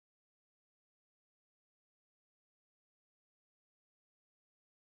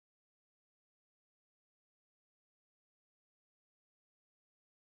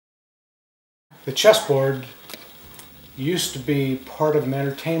The chessboard used to be part of an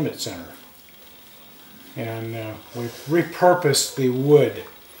entertainment center, and we repurposed the wood.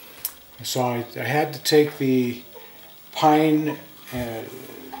 So I had to take the pine,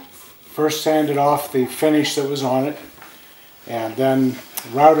 first sanded off the finish that was on it, and then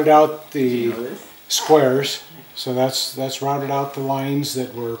routed out the squares. So that's routed out the lines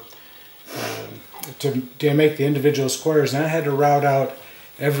that were to make the individual squares. And I had to route out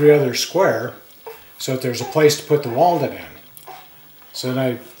every other square so that there's a place to put the walnut in. So then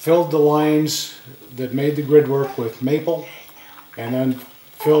I filled the lines that made the grid work with maple, and then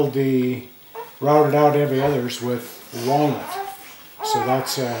routed out every others with walnut. So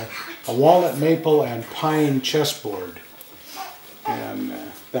that's a walnut, maple, and pine chessboard. And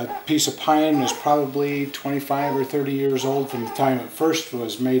that piece of pine is probably 25 or 30 years old from the time it first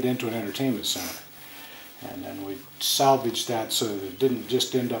was made into an entertainment center. And then we salvaged that so that it didn't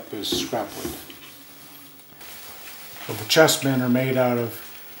just end up as scrapwood. Well, the chessmen are made out of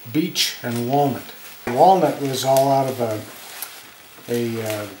beech and walnut. The walnut was all out of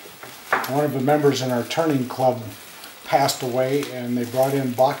one of the members in our turning club passed away, and they brought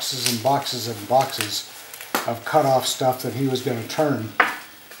in boxes and boxes and boxes of cut-off stuff that he was going to turn,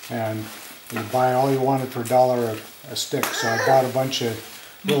 and you buy all you wanted for $1 a stick. So I bought a bunch of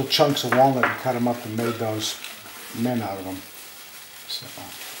little chunks of walnut and cut them up and made those men out of them. So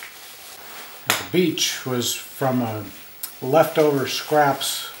the beech was from leftover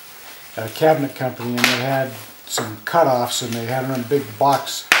scraps at a cabinet company, and they had some cut-offs, and they had them in a big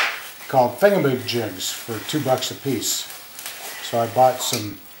box called thingamajigs for $2 a piece. So I bought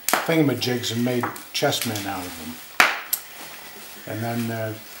some thingamajigs and made chessmen out of them. And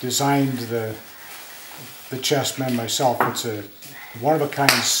then designed the chessmen myself. It's a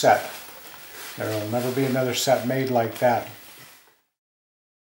one-of-a-kind set. There will never be another set made like that.